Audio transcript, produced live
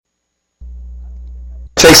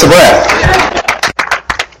takes a breath.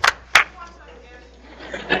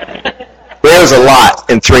 There's a lot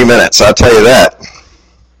in 3 minutes, I'll tell you that.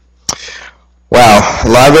 Wow, a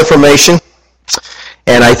lot of information,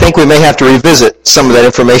 and I think we may have to revisit some of that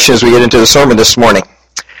information as we get into the sermon this morning.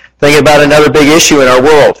 Thinking about another big issue in our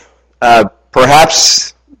world,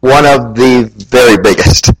 perhaps one of the very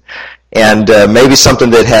biggest, and maybe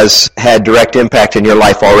something that has had direct impact in your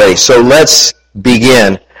life already. So let's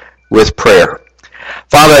begin with prayer.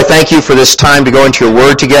 Father, I thank you for this time to go into your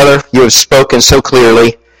word together. You have spoken so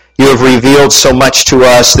clearly. You have revealed so much to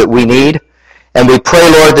us that we need. And we pray,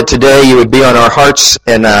 Lord, that today you would be on our hearts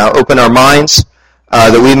and open our minds,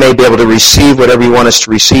 that we may be able to receive whatever you want us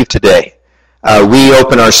to receive today. We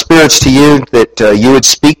open our spirits to you, that you would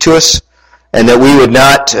speak to us, and that we would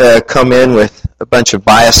not come in with a bunch of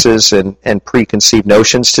biases and preconceived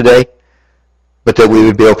notions today, but that we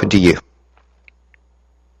would be open to you.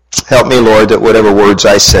 Help me, Lord, that whatever words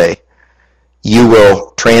I say, you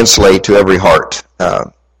will translate to every heart,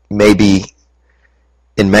 maybe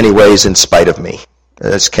in many ways in spite of me.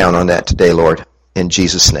 Let's count on that today, Lord, in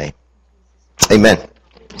Jesus' name. Amen.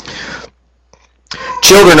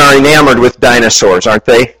 Children are enamored with dinosaurs, aren't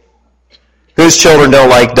they? Whose children don't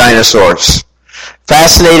like dinosaurs?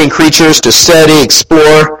 Fascinating creatures to study,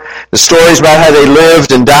 explore. The stories about how they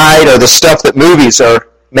lived and died are the stuff that movies are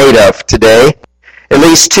made of today. At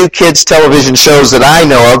least 2 kids' television shows that I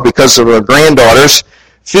know of, because of our granddaughters,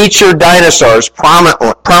 feature dinosaurs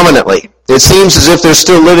prominently. It seems as if they're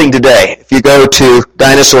still living today if you go to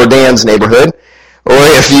Dinosaur Dan's neighborhood, or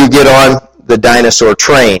if you get on the dinosaur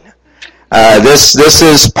train. This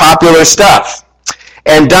is popular stuff.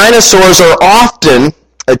 And dinosaurs are often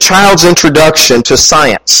a child's introduction to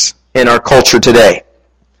science in our culture today.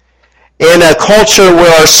 In a culture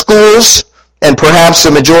where our schools and perhaps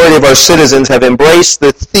the majority of our citizens have embraced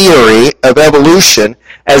the theory of evolution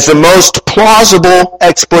as the most plausible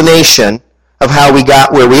explanation of how we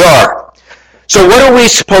got where we are. So what are we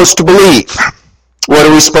supposed to believe? What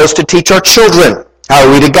are we supposed to teach our children? How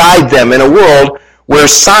are we to guide them in a world where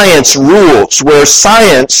science rules, where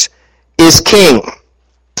science is king?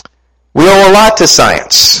 We owe a lot to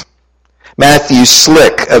science. Matthew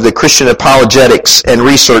Slick of the Christian Apologetics and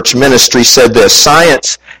Research Ministry said this: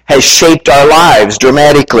 "Science has shaped our lives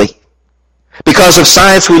dramatically. Because of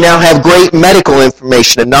science, we now have great medical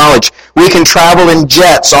information and knowledge. We can travel in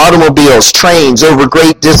jets, automobiles, trains over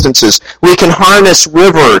great distances. We can harness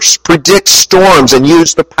rivers, predict storms, and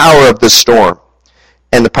use the power of the storm."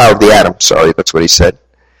 And the power of the atom, that's what he said.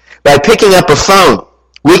 By picking up a phone,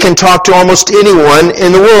 we can talk to almost anyone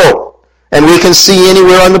in the world. And we can see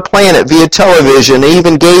anywhere on the planet via television, and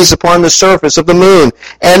even gaze upon the surface of the moon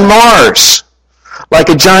and Mars. Like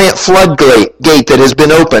a giant floodgate that has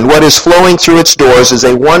been opened, what is flowing through its doors is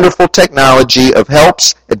a wonderful technology of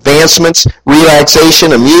helps, advancements,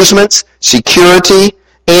 relaxation, amusements, security,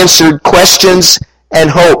 answered questions, and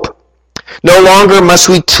hope. No longer must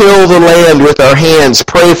we till the land with our hands,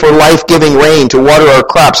 pray for life-giving rain to water our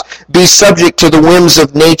crops, be subject to the whims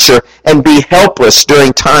of nature, and be helpless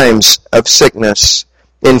during times of sickness.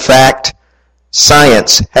 In fact,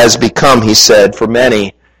 science has become, he said, for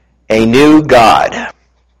many, a new God.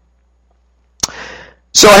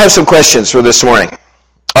 So I have some questions for this morning.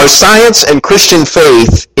 Are science and Christian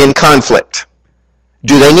faith in conflict?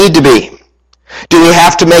 Do they need to be? Do we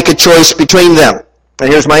have to make a choice between them? And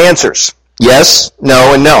here's my answers. Yes,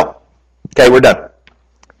 no, and no. Okay, we're done.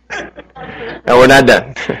 No, we're not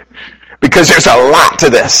done. Because there's a lot to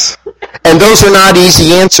this. And those are not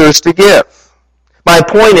easy answers to give. My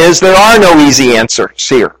point is, there are no easy answers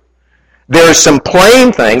here. There are some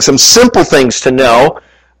plain things, some simple things to know,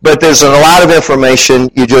 but there's a lot of information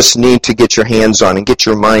you just need to get your hands on and get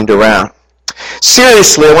your mind around.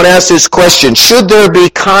 Seriously, I want to ask this question: should there be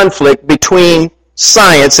conflict between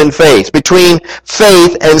science and faith, between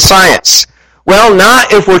faith and science? Well,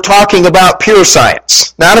 not if we're talking about pure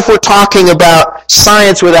science, not if we're talking about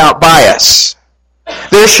science without bias.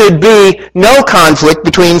 There should be no conflict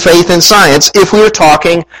between faith and science if we are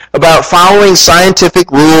talking about following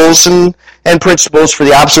scientific rules and principles for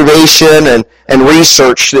the observation and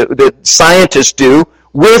research that scientists do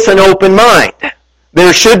with an open mind.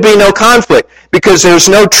 There should be no conflict because there's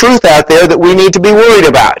no truth out there that we need to be worried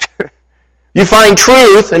about. You find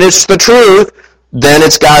truth, and it's the truth, then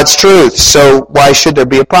it's God's truth. So why should there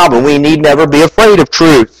be a problem? We need never be afraid of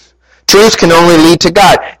truth. Truth can only lead to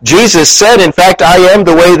God. Jesus said, in fact, "I am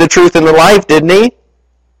the way, the truth, and the life," didn't he?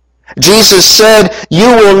 Jesus said, "You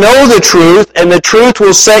will know the truth, and the truth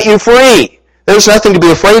will set you free." There's nothing to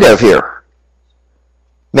be afraid of here.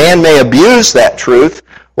 Man may abuse that truth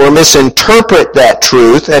or misinterpret that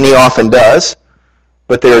truth, and he often does,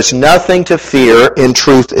 but there is nothing to fear in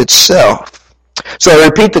truth itself. So I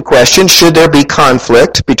repeat the question, should there be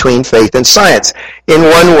conflict between faith and science? In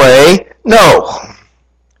one way, no.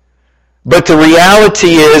 But the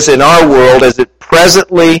reality is, in our world, as it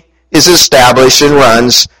presently is established and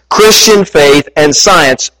runs, Christian faith and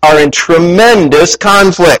science are in tremendous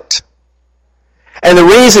conflict. And the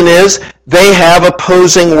reason is they have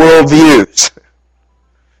opposing worldviews.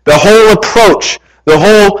 The whole approach, the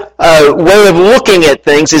whole way of looking at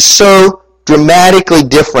things is so dramatically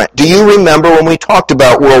different. Do you remember when we talked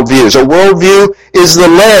about worldviews? A worldview is the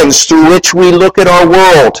lens through which we look at our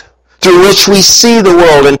world, through which we see the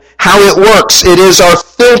world and how it works. It is our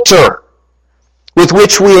filter with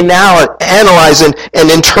which we now analyze and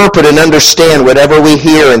interpret and understand whatever we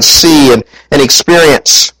hear and see and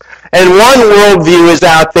experience. And one worldview is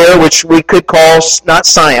out there which we could call not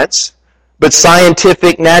science, but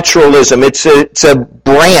scientific naturalism. It's a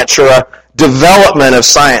branch or a development of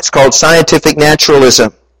science called scientific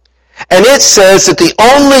naturalism. And it says that the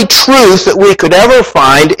only truth that we could ever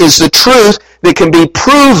find is the truth that can be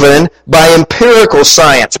proven by empirical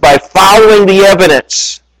science, by following the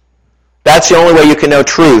evidence. That's the only way you can know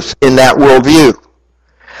truth in that worldview.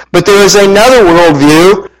 But there is another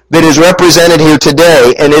worldview that is represented here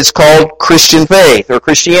today, and it's called Christian faith or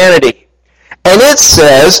Christianity. And it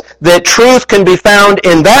says that truth can be found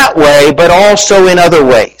in that way, but also in other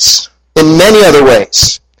ways, in many other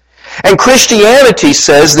ways. And Christianity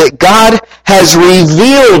says that God has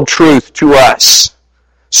revealed truth to us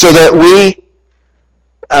so that we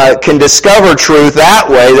can discover truth that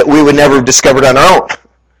way that we would never have discovered on our own.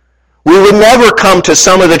 We would never come to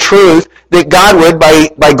some of the truth that God would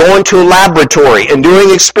by going to a laboratory and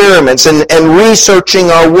doing experiments and researching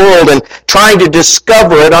our world and trying to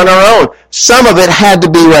discover it on our own. Some of it had to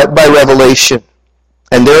be by revelation.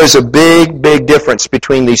 And there is a big, big difference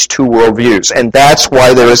between these two worldviews, and that's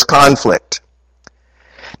why there is conflict.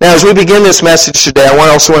 Now, as we begin this message today, I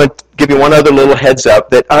also want to give you one other little heads up,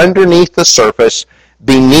 that underneath the surface,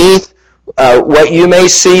 beneath what you may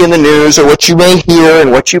see in the news or what you may hear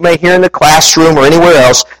and what you may hear in the classroom or anywhere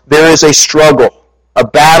else, there is a struggle, a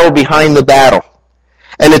battle behind the battle.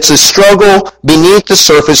 And it's a struggle beneath the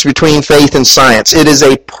surface between faith and science. It is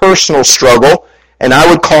a personal struggle, and I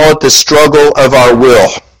would call it the struggle of our will.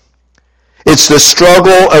 It's the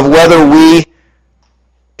struggle of whether we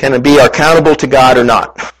can be accountable to God or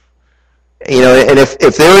not. You know, and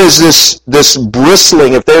if there is this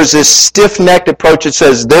bristling, if there's this stiff-necked approach that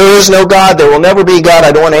says, there is no God, there will never be God,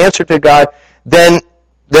 I don't want to answer to God, then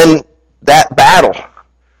that battle,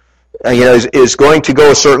 is going to go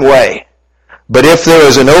a certain way. But if there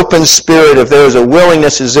is an open spirit, if there is a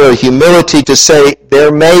willingness, is there a humility to say,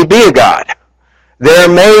 there may be a God. There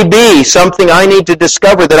may be something I need to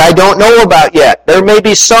discover that I don't know about yet. There may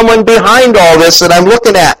be someone behind all this that I'm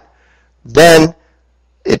looking at. Then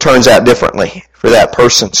it turns out differently for that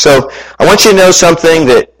person. So I want you to know something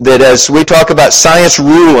that as we talk about science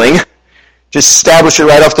ruling, just establish it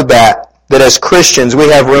right off the bat, that as Christians we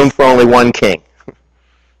have room for only one king.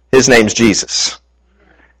 His name's Jesus.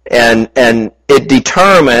 And it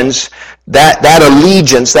determines that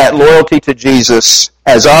allegiance, that loyalty to Jesus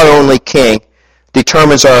as our only king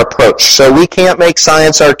determines our approach. So we can't make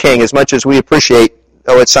science our king as much as we appreciate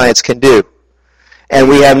what science can do. And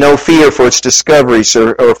we have no fear for its discoveries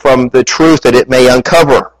or from the truth that it may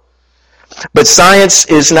uncover. But science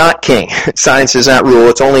is not king. Science is not rule.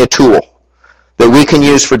 It's only a tool that we can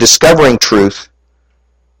use for discovering truth,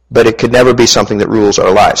 but it could never be something that rules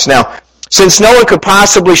our lives. Now, since no one could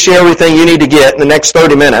possibly share everything you need to get in the next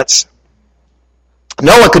 30 minutes,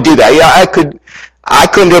 no one could do that. Yeah, I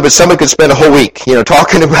couldn't do it, but someone could spend a whole week,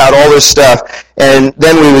 talking about all this stuff, and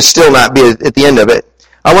then we would still not be at the end of it.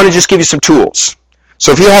 I want to just give you some tools.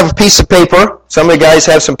 So if you have a piece of paper, some of the guys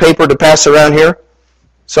have some paper to pass around here.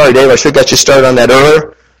 Sorry, Dave, I should have got you started on that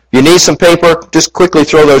earlier. You need some paper, just quickly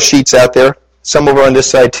throw those sheets out there. Some over on this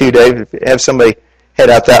side too, Dave, if you have somebody head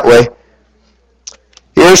out that way.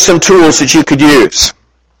 Here's some tools that you could use.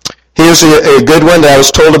 Here's a good one that I was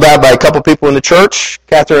told about by a couple people in the church.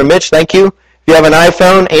 Catherine and Mitch, thank you. If you have an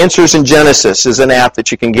iPhone, Answers in Genesis is an app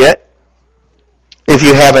that you can get. If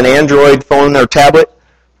you have an Android phone or tablet,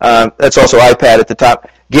 that's also iPad at the top.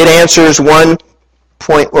 Get Answers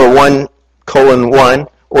 1.1:1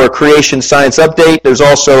 or Creation Science Update. There's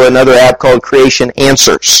also another app called Creation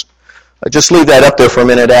Answers. Just leave that up there for a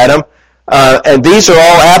minute, Adam. And these are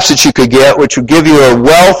all apps that you could get, which will give you a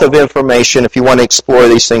wealth of information if you want to explore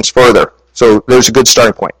these things further. So there's a good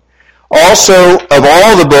starting point. Also, of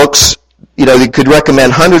all the books, you could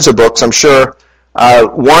recommend hundreds of books, I'm sure.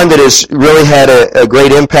 One that has really had a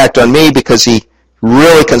great impact on me because he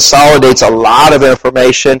really consolidates a lot of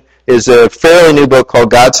information, is a fairly new book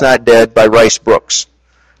called God's Not Dead by Rice Brooks.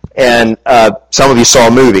 And some of you saw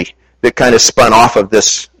a movie that kind of spun off of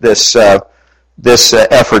this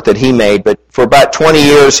effort that he made. But for about 20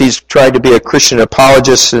 years, he's tried to be a Christian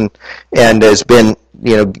apologist and has been,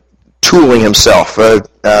 tooling himself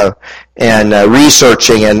and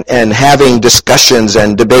researching and having discussions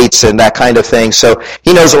and debates and that kind of thing. So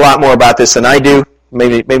he knows a lot more about this than I do.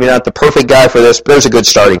 Maybe not the perfect guy for this, but there's a good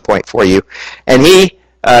starting point for you. And he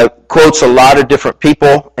quotes a lot of different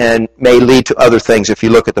people and may lead to other things if you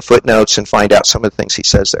look at the footnotes and find out some of the things he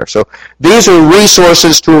says there. So these are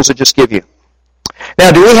resources, tools that just give you.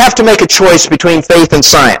 Now, do we have to make a choice between faith and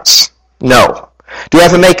science? No. Do we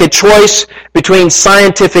have to make a choice between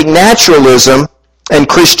scientific naturalism and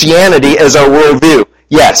Christianity as our worldview?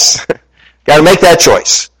 Yes. Got to make that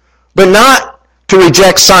choice. But not to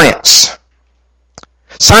reject science.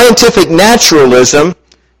 Scientific naturalism,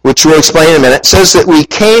 which we'll explain in a minute, says that we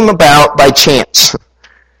came about by chance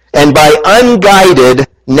and by unguided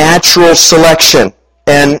natural selection.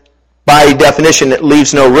 And by definition, it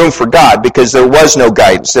leaves no room for God because there was no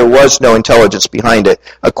guidance. There was no intelligence behind it,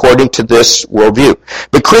 according to this worldview.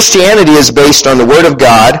 But Christianity is based on the Word of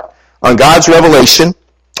God, on God's revelation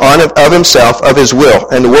of Himself, of His will.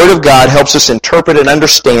 And the Word of God helps us interpret and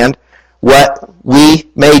understand what we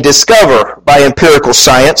may discover by empirical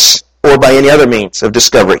science or by any other means of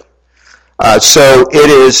discovery. So it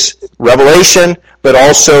is revelation, but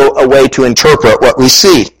also a way to interpret what we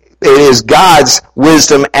see. It is God's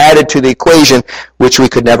wisdom added to the equation, which we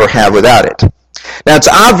could never have without it. Now, it's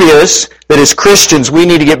obvious that as Christians, we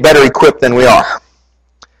need to get better equipped than we are.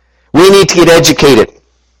 We need to get educated.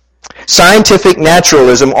 Scientific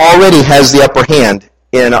naturalism already has the upper hand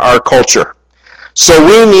in our culture. So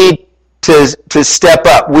we need to step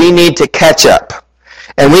up. We need to catch up.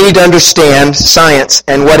 And we need to understand science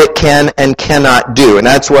and what it can and cannot do. And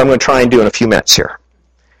that's what I'm going to try and do in a few minutes here.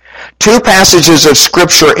 Two passages of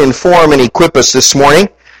Scripture inform and equip us this morning.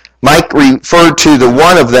 Mike referred to the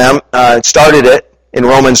one of them, started it in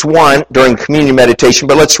Romans 1 during communion meditation,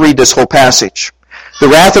 but let's read this whole passage. The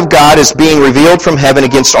wrath of God is being revealed from heaven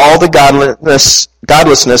against all the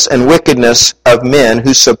godlessness and wickedness of men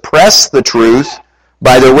who suppress the truth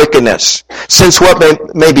by their wickedness, since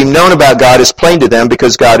what may be known about God is plain to them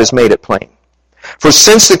because God has made it plain. For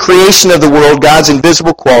since the creation of the world, God's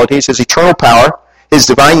invisible qualities, His eternal power, His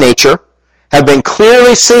divine nature, have been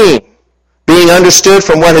clearly seen, being understood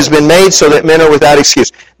from what has been made so that men are without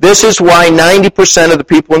excuse. This is why 90% of the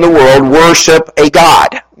people in the world worship a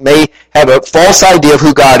God. May have a false idea of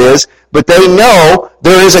who God is, but they know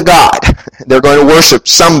there is a God. They're going to worship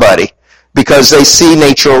somebody because they see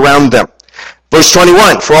nature around them. Verse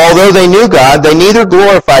 21, for although they knew God, they neither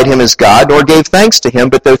glorified Him as God nor gave thanks to Him,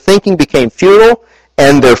 but their thinking became futile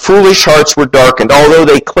and their foolish hearts were darkened. Although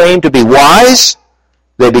they claimed to be wise,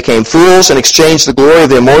 they became fools and exchanged the glory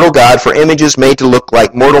of the immortal God for images made to look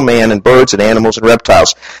like mortal man and birds and animals and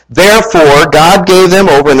reptiles. Therefore, God gave them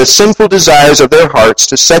over in the sinful desires of their hearts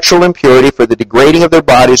to sexual impurity for the degrading of their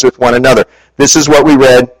bodies with one another. This is what we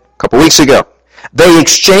read a couple weeks ago. They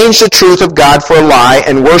exchanged the truth of God for a lie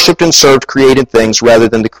and worshipped and served created things rather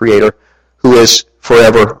than the Creator who is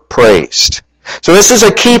forever praised. So this is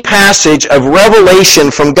a key passage of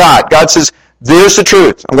revelation from God. God says, there's the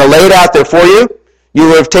truth. I'm going to lay it out there for you. You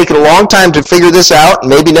would have taken a long time to figure this out,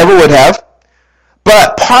 maybe never would have.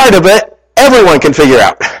 But part of it, everyone can figure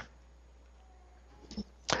out.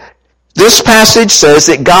 This passage says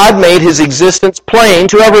that God made His existence plain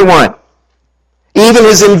to everyone. Even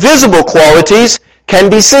His invisible qualities can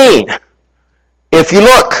be seen if you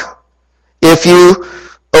look, if you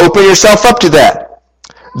open yourself up to that.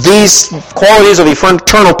 These qualities of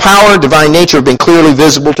eternal power, divine nature have been clearly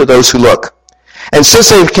visible to those who look. And since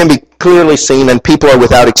they can be clearly seen, then people are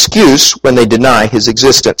without excuse when they deny His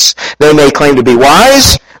existence. They may claim to be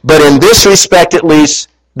wise, but in this respect at least,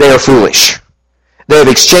 they are foolish. They have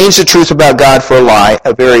exchanged the truth about God for a lie,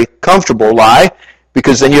 a very comfortable lie,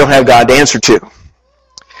 because then you don't have God to answer to.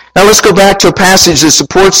 Now let's go back to a passage that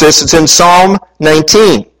supports this. It's in Psalm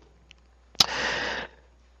 19.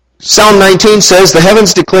 Psalm 19 says, the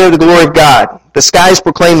heavens declare the glory of God. The skies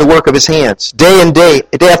proclaim the work of His hands. Day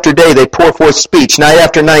after day, they pour forth speech. Night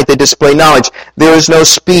after night, they display knowledge. There is no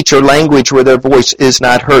speech or language where their voice is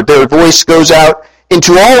not heard. Their voice goes out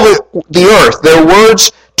into all the earth, their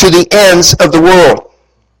words to the ends of the world.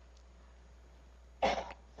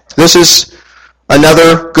 This is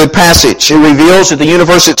another good passage. It reveals that the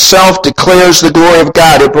universe itself declares the glory of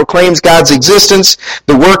God. It proclaims God's existence,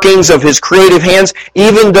 the workings of His creative hands,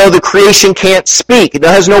 even though the creation can't speak. It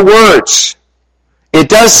has no words. It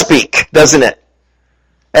does speak, doesn't it?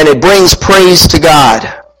 and it brings praise to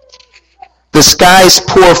God. The skies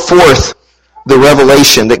pour forth the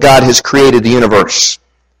revelation that God has created the universe.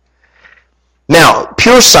 Now,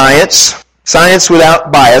 pure science, science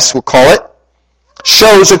without bias, we'll call it,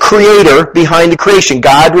 shows a creator behind the creation.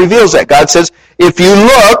 God reveals that. God says, if you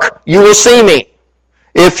look, you will see me.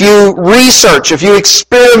 If you research, if you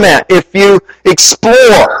experiment, if you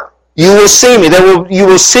explore, you will see me. You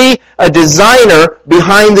will see a designer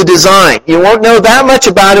behind the design. You won't know that much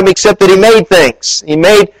about him except that he made things. He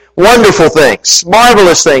made wonderful things,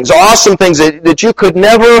 marvelous things, awesome things that you could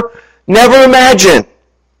never imagine.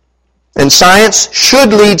 And science should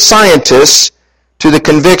lead scientists to the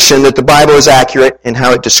conviction that the Bible is accurate in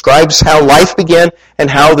how it describes how life began and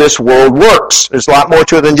how this world works. There's a lot more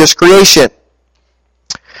to it than just creation.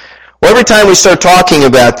 Well, every time we start talking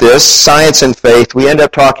about this, science and faith, we end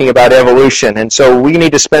up talking about evolution. And so we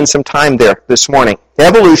need to spend some time there this morning.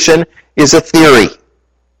 Evolution is a theory.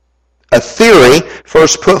 A theory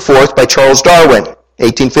first put forth by Charles Darwin.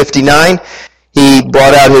 1859, he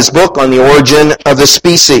brought out his book on the origin of the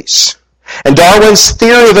species. And Darwin's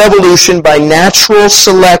theory of evolution by natural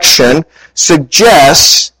selection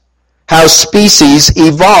suggests how species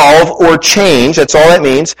evolve or change. That's all it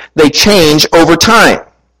means. They change over time.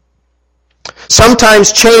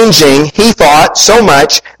 Sometimes changing, he thought, so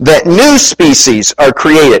much that new species are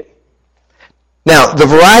created. Now, the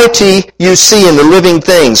variety you see in the living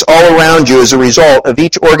things all around you is a result of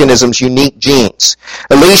each organism's unique genes.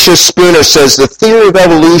 Alicia Spooner says the theory of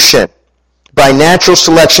evolution by natural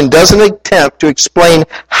selection doesn't attempt to explain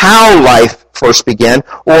how life first began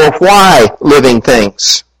or why living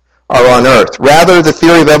things are on earth. Rather, the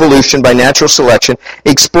theory of evolution by natural selection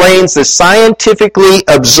explains the scientifically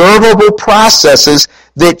observable processes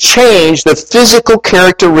that change the physical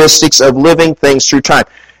characteristics of living things through time.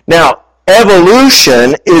 Now,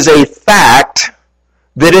 evolution is a fact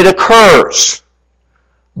that it occurs.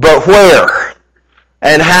 But where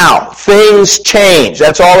and how? Things change.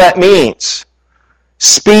 That's all that means.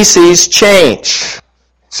 Species change.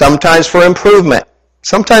 Sometimes for improvement.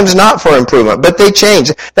 Sometimes not for improvement, but they change.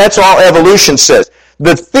 That's all evolution says.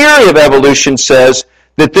 The theory of evolution says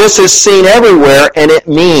that this is seen everywhere and it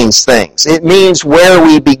means things. It means where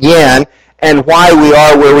we began and why we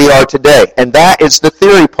are where we are today. And that is the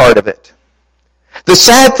theory part of it. The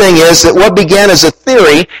sad thing is that what began as a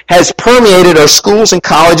theory has permeated our schools and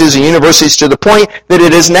colleges and universities to the point that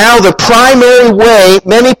it is now the primary way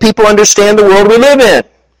many people understand the world we live in.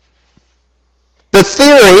 The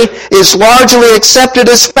theory is largely accepted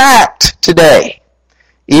as fact today,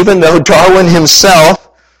 even though Darwin himself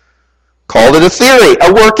called it a theory,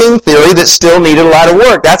 a working theory that still needed a lot of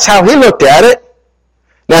work. That's how he looked at it.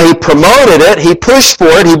 Now, he promoted it, he pushed for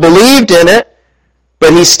it, he believed in it,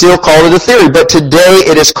 but he still called it a theory. But today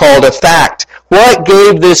it is called a fact. What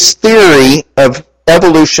gave this theory of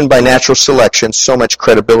evolution by natural selection so much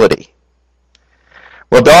credibility?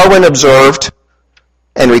 Well, Darwin observed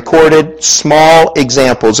and recorded small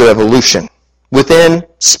examples of evolution within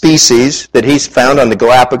species that he's found on the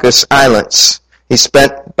Galapagos Islands. He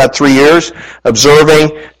spent about 3 years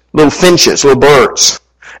observing little finches, little birds.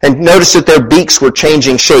 And notice that their beaks were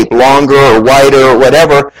changing shape, longer or wider or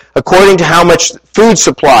whatever, according to how much food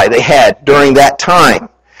supply they had during that time.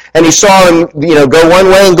 And he saw them, go one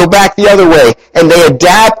way and go back the other way. And they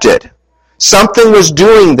adapted. Something was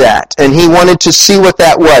doing that, and he wanted to see what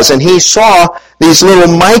that was. And he saw these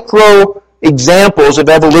little micro examples of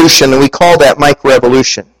evolution, and we call that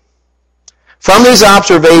microevolution. From these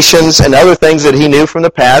observations and other things that he knew from the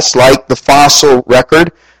past, like the fossil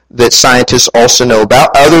record that scientists also know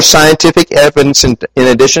about, other scientific evidence in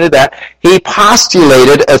addition to that, he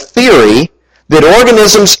postulated a theory that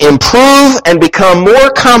organisms improve and become more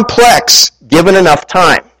complex given enough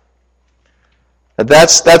time.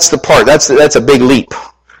 That's the part. That's a big leap.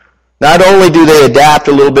 Not only do they adapt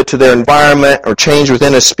a little bit to their environment or change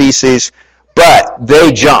within a species, but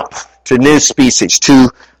they jump to new species, to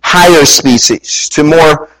higher species, to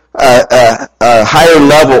more higher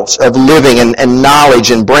levels of living and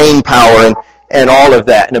knowledge and brain power and all of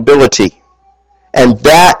that and ability. And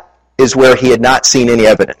that is where he had not seen any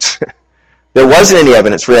evidence. There wasn't any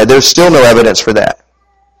evidence for that. There's still no evidence for that.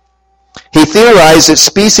 He theorized that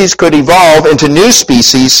species could evolve into new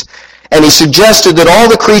species, and he suggested that all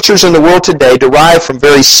the creatures in the world today derive from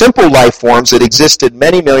very simple life forms that existed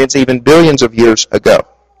many millions, even billions of years ago.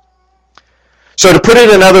 So to put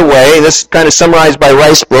it another way, this is kind of summarized by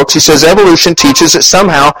Rice Brooks, he says evolution teaches that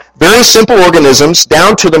somehow very simple organisms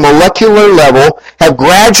down to the molecular level have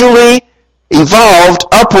gradually evolved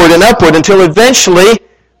upward and upward until eventually,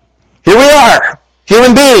 here we are,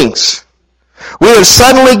 human beings. We have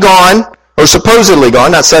suddenly gone, or supposedly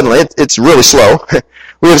gone, not suddenly, it's really slow.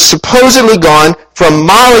 We have supposedly gone from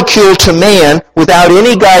molecule to man without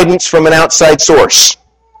any guidance from an outside source.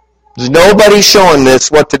 There's nobody showing this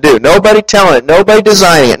what to do. Nobody telling it. Nobody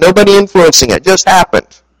designing it. Nobody influencing it. It just happened.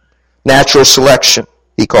 Natural selection,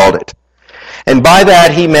 he called it. And by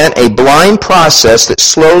that, he meant a blind process that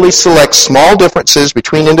slowly selects small differences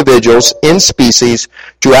between individuals in species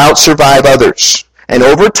to out-survive others. And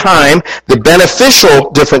over time, the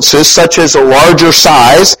beneficial differences, such as a larger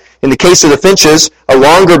size, in the case of the finches, a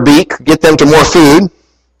longer beak, get them to more food,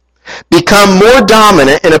 become more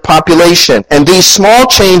dominant in a population. And these small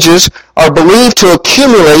changes are believed to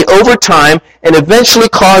accumulate over time and eventually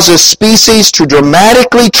cause a species to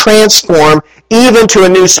dramatically transform even to a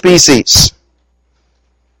new species.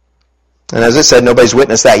 And as I said, nobody's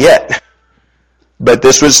witnessed that yet. But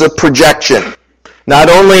this was a projection.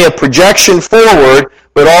 Not only a projection forward,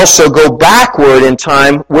 but also go backward in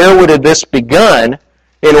time. Where would have this begun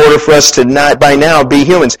in order for us to not by now be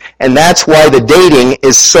humans? And that's why the dating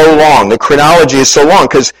is so long. The chronology is so long,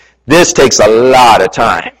 because this takes a lot of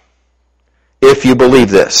time, if you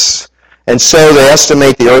believe this. And so they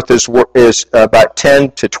estimate the earth is about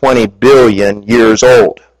 10 to 20 billion years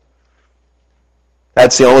old.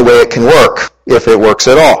 That's the only way it can work, if it works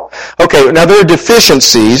at all. Okay, now there are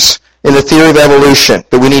deficiencies in the theory of evolution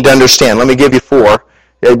that we need to understand. Let me give you 4,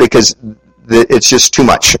 because it's just too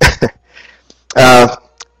much.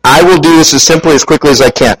 I will do this as simply, as quickly as I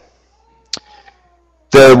can.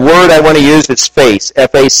 The word I want to use is face,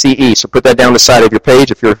 F-A-C-E. So put that down the side of your page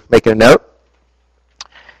if you're making a note.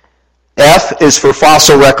 F is for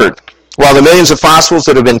fossil record. While the millions of fossils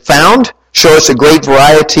that have been found show us a great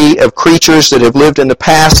variety of creatures that have lived in the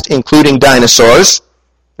past, including dinosaurs,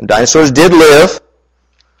 and dinosaurs did live,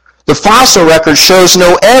 the fossil record shows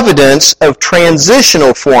no evidence of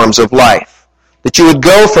transitional forms of life, that you would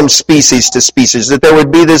go from species to species, that there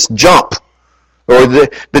would be this jump, or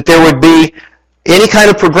that there would be any kind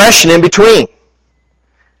of progression in between.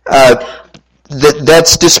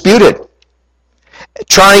 That's disputed.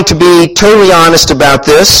 Trying to be totally honest about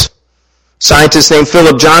this, scientist named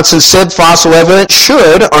Philip Johnson said fossil evidence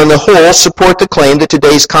should, on the whole, support the claim that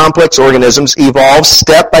today's complex organisms evolved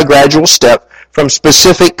step by gradual step from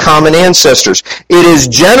specific common ancestors. It is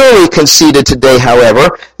generally conceded today,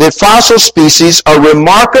 however, that fossil species are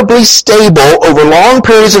remarkably stable over long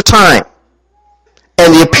periods of time,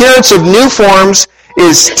 and the appearance of new forms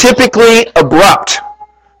is typically abrupt.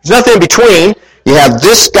 There's nothing in between. You have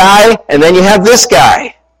this guy, and then you have this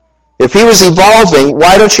guy. If he was evolving,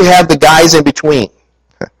 why don't you have the guys in between?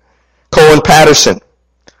 Colin Patterson,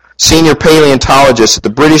 senior paleontologist at the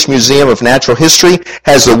British Museum of Natural History,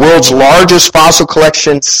 has the world's largest fossil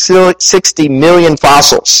collection, 60 million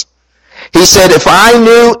fossils. He said, if I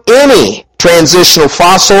knew any transitional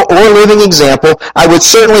fossil or living example, I would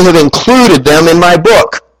certainly have included them in my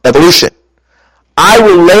book, Evolution. I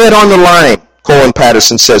will lay it on the line, Colin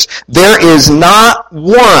Patterson says. There is not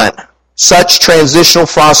one such transitional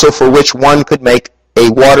fossil for which one could make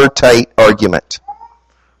a watertight argument.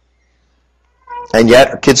 And yet,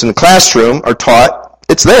 our kids in the classroom are taught,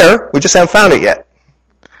 it's there, we just haven't found it yet.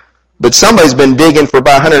 But somebody's been digging for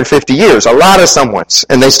about 150 years, a lot of someone's,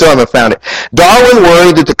 and they still haven't found it. Darwin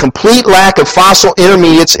worried that the complete lack of fossil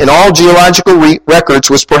intermediates in all geological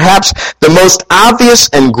records was perhaps the most obvious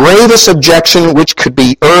and gravest objection which could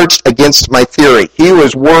be urged against my theory. He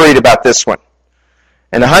was worried about this one.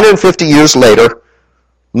 And 150 years later,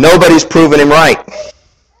 nobody's proven him right.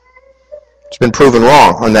 It's been proven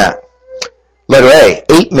wrong on that. Letter A,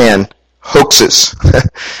 ape-man hoaxes. I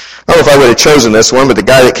don't know if I would have chosen this one, but the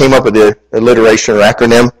guy that came up with the alliteration or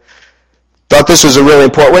acronym thought this was a really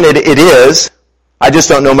important one. It is. I just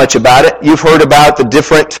don't know much about it. You've heard about the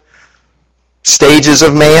different stages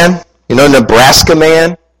of man. You know, Nebraska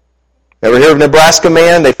man. Ever hear of Nebraska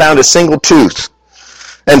man? They found a single tooth.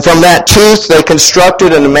 And from that tooth, they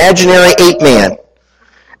constructed an imaginary ape man.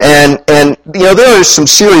 And you know, there are some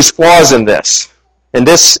serious flaws in this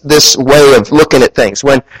way of looking at things.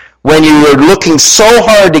 When you are looking so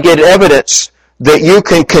hard to get evidence that you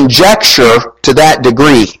can conjecture to that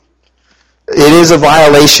degree, it is a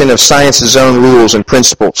violation of science's own rules and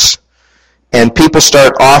principles. And people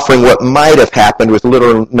start offering what might have happened with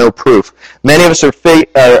little or no proof. Many of us are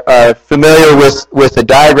familiar with the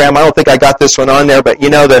diagram. I don't think I got this one on there, but you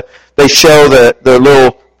know they show the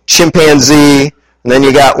little chimpanzee, and then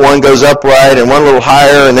you got one goes upright and one a little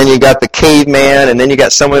higher, and then you got the caveman, and then you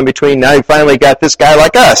got someone in between. Now you finally got this guy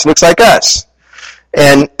like us, looks like us.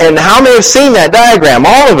 And how many have seen that diagram?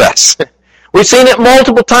 All of us. We've seen it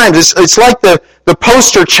multiple times. It's like the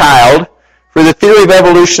poster child for the theory of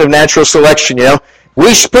evolution of natural selection, you know.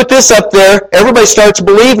 We should put this up there. Everybody starts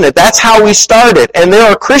believing it. That's how we started. And there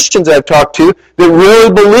are Christians I've talked to that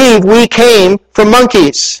really believe we came from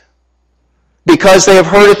monkeys because they have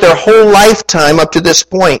heard it their whole lifetime up to this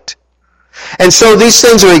point. And so these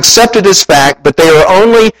things are accepted as fact, but they are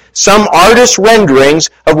only some artist renderings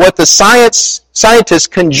of what the scientists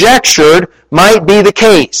conjectured might be the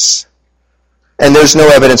case. And there's no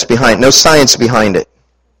evidence behind it, no science behind it.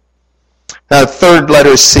 Now, the third letter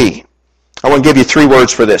is C. I want to give you 3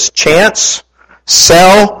 words for this. Chance,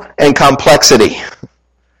 cell, and complexity.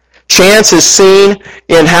 Chance is seen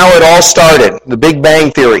in how it all started, the Big Bang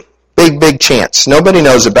Theory. Big chance. Nobody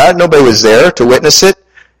knows about it. Nobody was there to witness it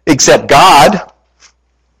except God.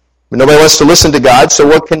 But nobody wants to listen to God, so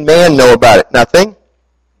what can man know about it? Nothing.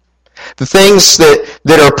 The things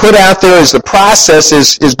that are put out there as the process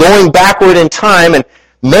is going backward in time, and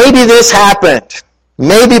maybe this happened.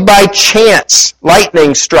 Maybe by chance,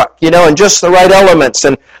 lightning struck, and just the right elements,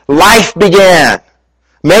 and life began.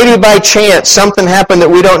 Maybe by chance, something happened that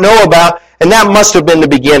we don't know about, and that must have been the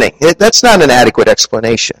beginning. That's not an adequate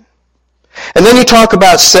explanation. And then you talk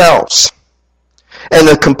about cells and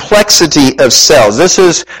the complexity of cells. This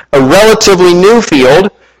is a relatively new field,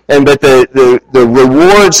 but the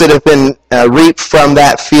rewards that have been reaped from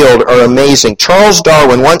that field are amazing. Charles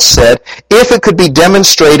Darwin once said, if it could be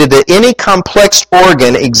demonstrated that any complex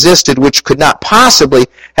organ existed which could not possibly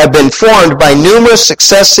have been formed by numerous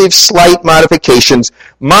successive slight modifications,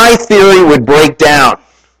 my theory would break down.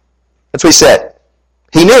 That's what he said.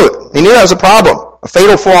 He knew it. He knew that was a problem, a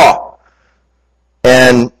fatal flaw.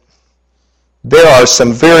 And there are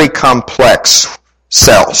some very complex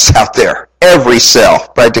cells out there. Every cell,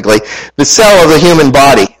 practically. The cell of the human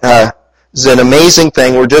body is an amazing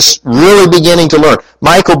thing. We're just really beginning to learn.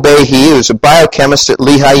 Michael Behe, who's a biochemist at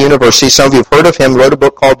Lehigh University, some of you have heard of him, wrote a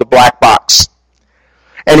book called The Black Box.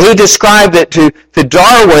 And he described that to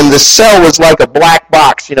Darwin, the cell was like a black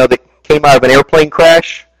box, that came out of an airplane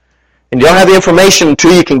crash. And you don't have the information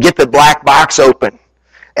until you can get the black box open.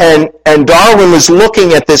 And Darwin was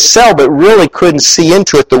looking at this cell, but really couldn't see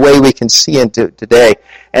into it the way we can see into it today.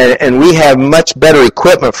 And we have much better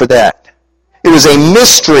equipment for that. It was a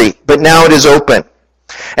mystery, but now it is open.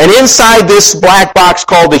 And inside this black box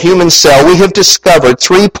called the human cell, we have discovered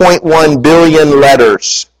 3.1 billion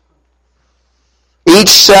letters. Each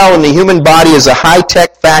cell in the human body is a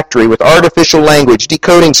high-tech factory with artificial language,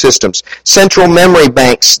 decoding systems, central memory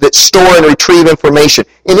banks that store and retrieve information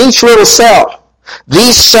in each little cell.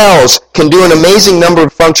 These cells can do an amazing number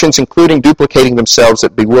of functions, including duplicating themselves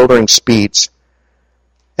at bewildering speeds.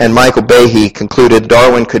 And Michael Behe concluded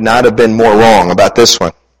Darwin could not have been more wrong about this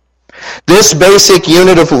one. This basic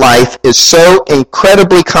unit of life is so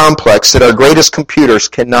incredibly complex that our greatest computers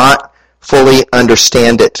cannot fully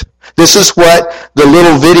understand it. This is what the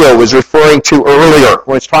little video was referring to earlier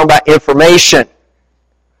when it's talking about information.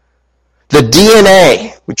 The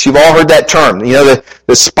DNA, which you've all heard that term,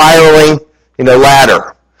 the spiraling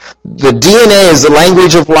ladder. The DNA is the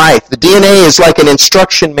language of life. The DNA is like an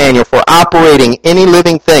instruction manual for operating any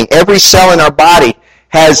living thing. Every cell in our body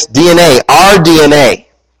has DNA, our DNA,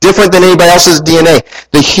 different than anybody else's DNA.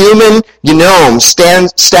 The human genome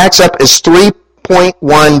stacks up as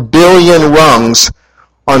 3.1 billion rungs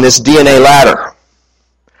on this DNA ladder.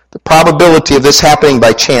 The probability of this happening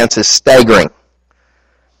by chance is staggering.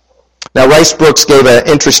 Now, Rice Brooks gave an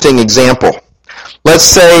interesting example. Let's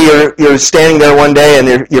say you're standing there one day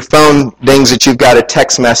and your phone dings that you've got a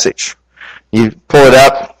text message. You pull it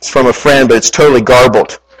up, it's from a friend, but it's totally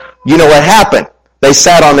garbled. You know what happened? They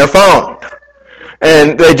sat on their phone.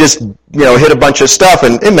 And they just, hit a bunch of stuff,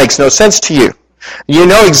 and it makes no sense to you. You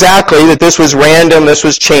know exactly that this was random, this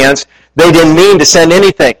was chance. They didn't mean to send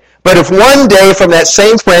anything. But if one day from that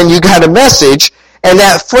same friend you got a message, and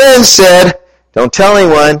that friend said, don't tell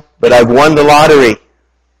anyone, but I've won the lottery.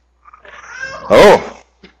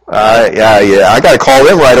 I got to call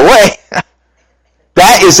them right away.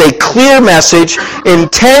 That is a clear message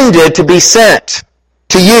intended to be sent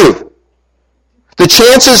to you. The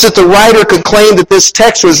chances that the writer could claim that this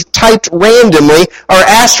text was typed randomly are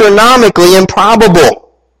astronomically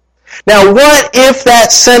improbable. Now, what if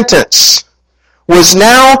that sentence was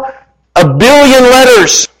now 1 billion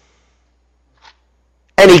letters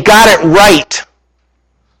and he got it right?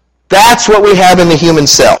 That's what we have in the human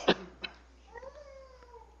cell.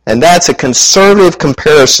 And that's a conservative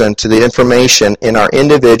comparison to the information in our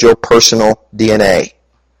individual personal DNA.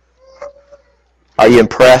 Are you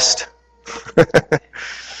impressed?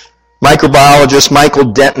 Microbiologist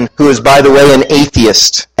Michael Denton, who is, by the way, an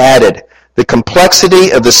atheist, added, The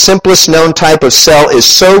complexity of the simplest known type of cell is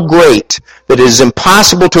so great that it is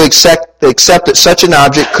impossible to accept that such an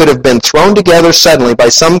object could have been thrown together suddenly by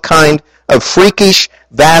some kind of freakish,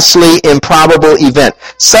 vastly improbable event.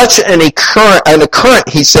 Such an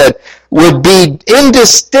occurrence, he said, would be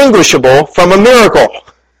indistinguishable from a miracle.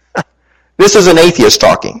 This is an atheist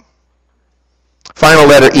talking. Final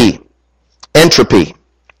letter E. Entropy.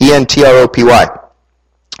 E-N-T-R-O-P-Y.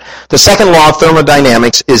 The second law of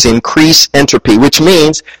thermodynamics is increase entropy, which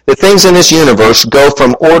means that things in this universe go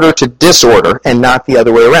from order to disorder and not the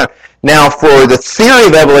other way around. Now, for the theory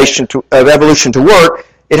of evolution to work,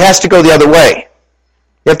 it has to go the other way.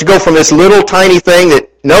 You have to go from this little tiny thing that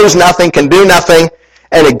knows nothing, can do nothing,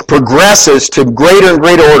 and it progresses to greater and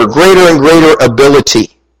greater order, greater and greater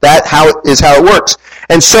ability. That is how it works.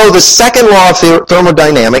 And so the second law of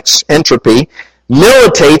thermodynamics, entropy,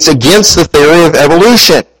 militates against the theory of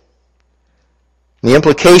evolution. The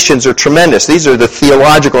implications are tremendous. These are the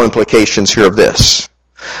theological implications here of this.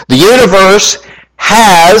 The universe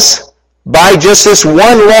has, by just this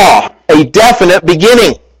one law, a definite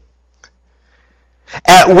beginning,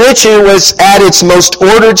 at which it was at its most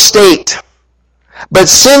ordered state. But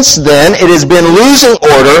since then, it has been losing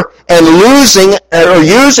order and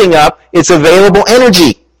using up its available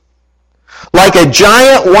energy. Like a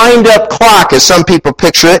giant wind-up clock, as some people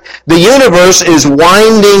picture it, the universe is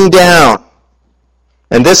winding down.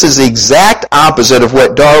 And this is the exact opposite of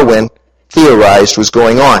what Darwin theorized was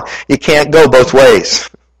going on. You can't go both ways.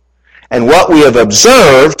 And what we have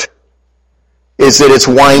observed is that it's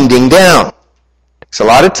winding down. It takes a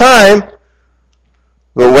lot of time,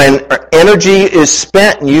 but when energy is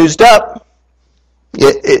spent and used up,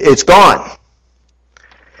 it's gone.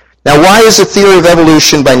 Now, why is the theory of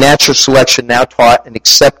evolution by natural selection now taught and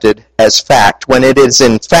accepted as fact when it is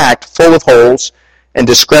in fact full of holes and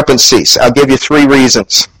discrepancies? I'll give you 3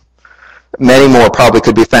 reasons. Many more probably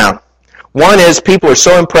could be found. One is people are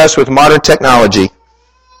so impressed with modern technology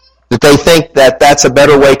that they think that that's a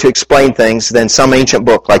better way to explain things than some ancient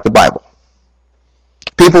book like the Bible.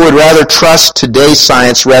 People would rather trust today's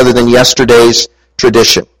science rather than yesterday's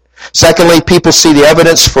tradition. Secondly, people see the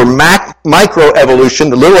evidence for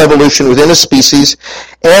microevolution, the little evolution within a species,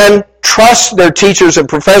 and trust their teachers and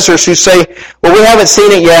professors who say, well, we haven't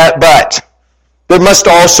seen it yet, but there must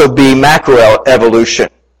also be macroevolution,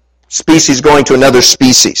 species going to another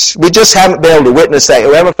species. We just haven't been able to witness that.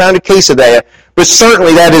 We haven't found a case of that, but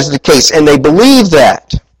certainly that is the case, and they believe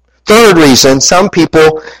that. Third reason, some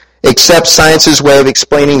people accept science's way of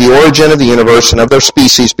explaining the origin of the universe and of their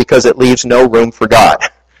species because it leaves no room for God.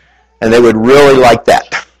 And they would really like that.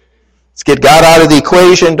 Let's get God out of the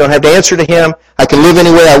equation, don't have to answer to Him, I can live any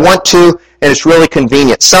way I want to, and it's really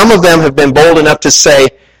convenient. Some of them have been bold enough to say,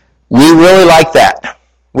 we really like that.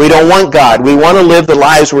 We don't want God. We want to live the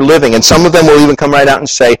lives we're living. And some of them will even come right out and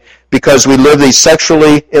say, because we live these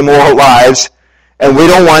sexually immoral lives, and we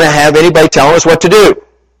don't want to have anybody telling us what to do.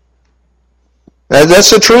 That's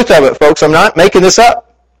the truth of it, folks. I'm not making this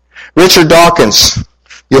up. Richard Dawkins,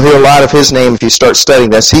 you'll hear a lot of his name if you start studying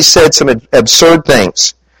this. He said some absurd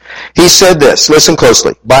things. He said this, listen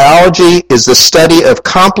closely. Biology is the study of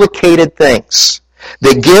complicated things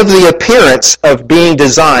that give the appearance of being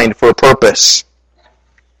designed for a purpose.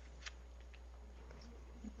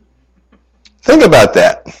 Think about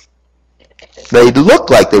that. They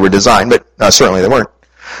looked like they were designed, but certainly they weren't.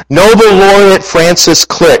 Nobel laureate Francis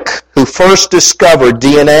Crick, who first discovered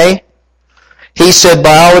DNA, he said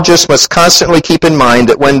biologists must constantly keep in mind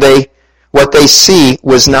that what they see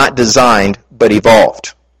was not designed, but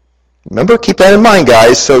evolved. Remember, keep that in mind,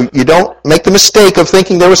 guys, so you don't make the mistake of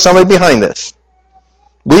thinking there was somebody behind this.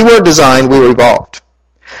 We weren't designed, we were evolved.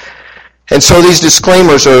 And so these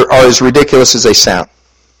disclaimers are as ridiculous as they sound.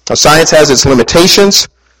 Now, science has its limitations.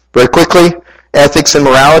 Very quickly, ethics and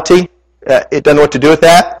morality. It doesn't know what to do with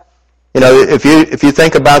that. You know, if you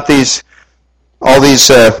think about all these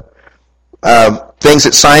things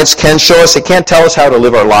that science can show us, it can't tell us how to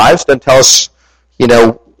live our lives. Doesn't tell us,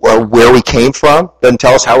 where we came from. Doesn't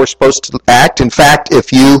tell us how we're supposed to act. In fact,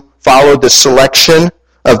 if you followed the selection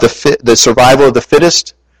of the survival of the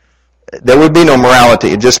fittest, there would be no morality.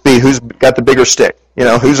 It'd just be who's got the bigger stick.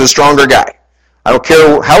 Who's the stronger guy. I don't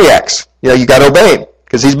care how he acts. You got to obey him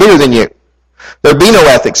because he's bigger than you. There'd be no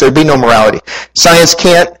ethics. There'd be no morality. Science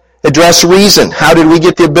can't address reason. How did we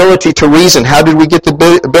get the ability to reason? How did we get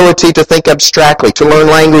the ability to think abstractly, to learn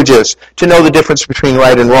languages, to know the difference between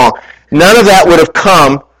right and wrong? None of that would have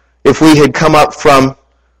come if we had come up from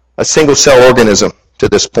a single-cell organism to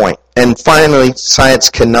this point. And finally, science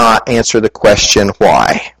cannot answer the question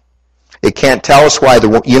why. It can't tell us why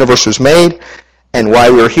the universe was made and why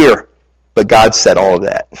we're here. But God said all of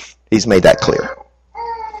that. He's made that clear.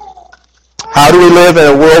 How do we live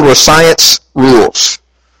in a world where science rules?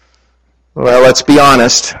 Well, let's be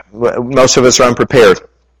honest. Most of us are unprepared.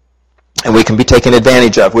 And we can be taken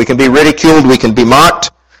advantage of. We can be ridiculed. We can be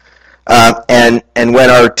mocked. And when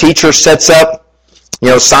our teacher sets up,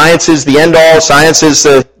 science is the end all. Science is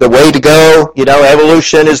the way to go.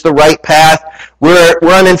 Evolution is the right path. We're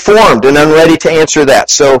uninformed and unready to answer that.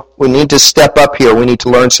 So we need to step up here. We need to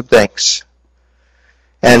learn some things.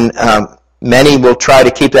 And many will try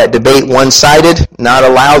to keep that debate one-sided, not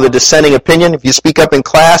allow the dissenting opinion. If you speak up in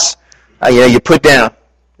class, you put down.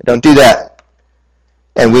 Don't do that.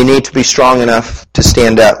 And we need to be strong enough to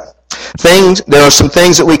stand up. There are some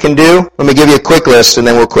things that we can do. Let me give you a quick list and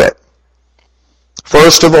then we'll quit.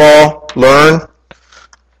 First of all, learn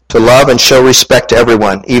to love and show respect to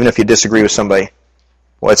everyone, even if you disagree with somebody.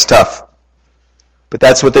 Well, it's tough. But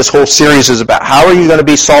that's what this whole series is about. How are you going to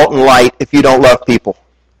be salt and light if you don't love people?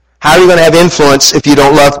 How are you going to have influence if you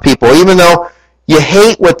don't love people? Even though you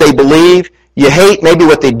hate what they believe, you hate maybe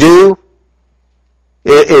what they do,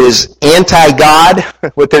 it is anti-God,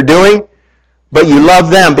 what they're doing, but you love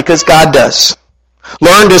them because God does.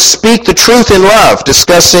 Learn to speak the truth in love,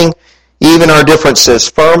 discussing even our differences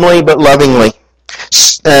firmly but lovingly.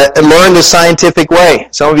 Learn the scientific way.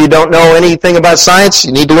 Some of you don't know anything about science.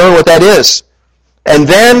 You need to learn what that is. And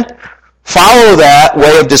then follow that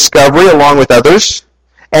way of discovery along with others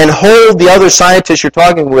and hold the other scientists you're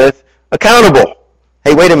talking with accountable.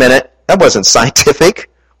 Hey, wait a minute. That wasn't scientific.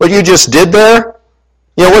 What you just did there,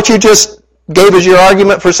 what you just gave as your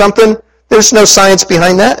argument for something, there's no science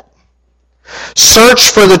behind that.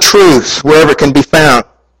 Search for the truth wherever it can be found.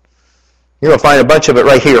 You're going to find a bunch of it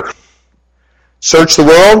right here. Search the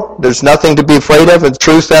world. There's nothing to be afraid of. The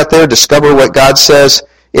truth out there. Discover what God says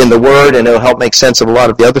in the Word, and it'll help make sense of a lot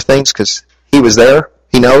of the other things because He was there.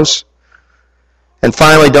 He knows. And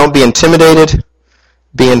finally, don't be intimidated.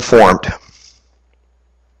 Be informed.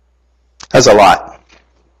 That's a lot.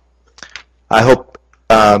 I hope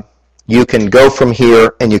you can go from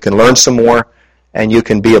here and you can learn some more and you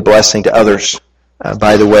can be a blessing to others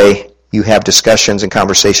by the way you have discussions and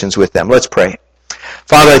conversations with them. Let's pray.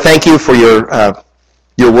 Father, I thank you for your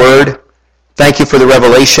word. Thank you for the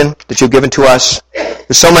revelation that you've given to us.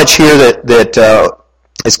 There's so much here that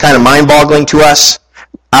is kind of mind-boggling to us,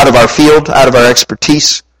 out of our field, out of our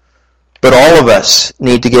expertise. But all of us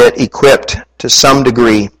need to get equipped to some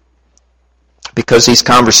degree because these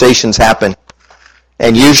conversations happen.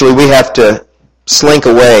 And usually we have to slink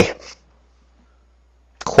away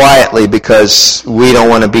quietly because we don't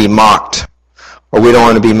want to be mocked or we don't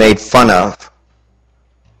want to be made fun of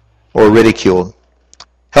or ridiculed.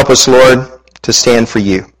 Help us, Lord, to stand for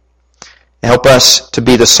you. Help us to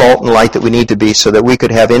be the salt and light that we need to be so that we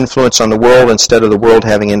could have influence on the world instead of the world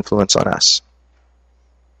having influence on us.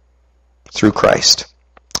 Through Christ.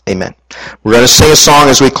 Amen. We're going to sing a song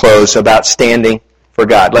as we close about standing for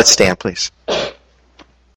God. Let's stand, please.